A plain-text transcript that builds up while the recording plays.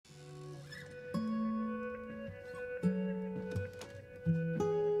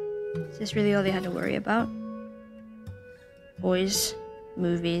this really all they had to worry about? Boys,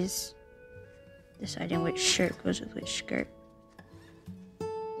 movies, deciding which shirt goes with which skirt.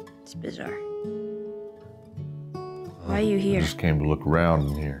 It's bizarre. Why are you I here? just came to look around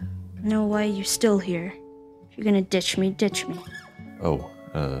in here. No, why are you still here? If you're gonna ditch me, ditch me. Oh,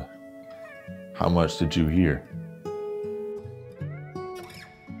 how much did you hear?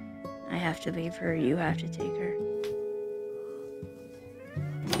 I have to leave her, you have to take her.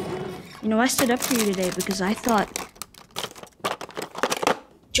 You know, I stood up for you today because I thought...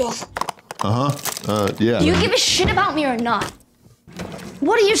 Joel, Yeah. do you give a shit about me or not?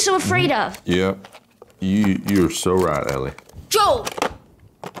 What are you so afraid of? Yep. You're so right, Ellie. Joel!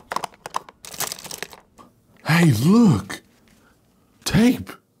 Hey, look!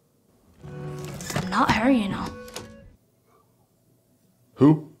 Tape! I'm not her, you know.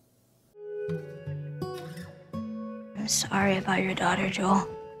 Who? I'm sorry about your daughter, Joel.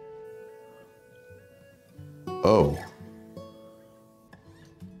 Oh,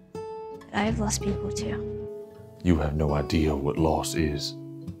 I've lost people too. you have no idea what loss is.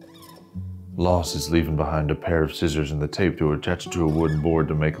 Loss is leaving behind a pair of scissors and the tape to attach it to a wooden board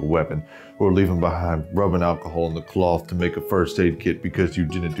to make a weapon, or leaving behind rubbing alcohol in the cloth to make a first aid kit because you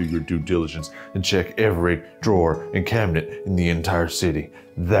didn't do your due diligence and check every drawer and cabinet in the entire city.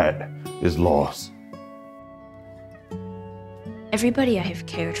 That is loss. Everybody I have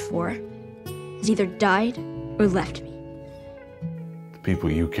cared for has either died or left me. The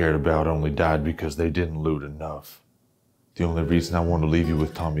people you cared about only died because they didn't loot enough. The only reason I want to leave you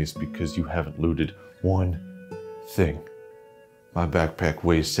with Tommy is because you haven't looted one thing. My backpack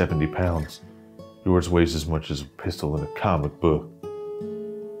weighs 70 pounds. Yours weighs as much as a pistol in a comic book.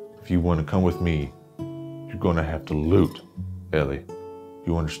 If you want to come with me, you're going to have to loot, Ellie.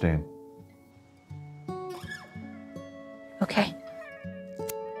 You understand? Okay.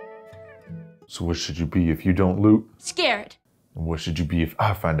 So what should you be if you don't loot? Scared. And what should you be if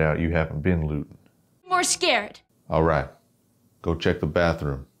I find out you haven't been looting? More scared. All right. Go check the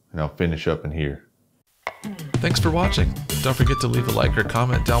bathroom, and I'll finish up in here. Thanks for watching. Don't forget to leave a like or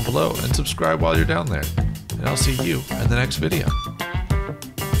comment down below and subscribe while you're down there. And I'll see you in the next video.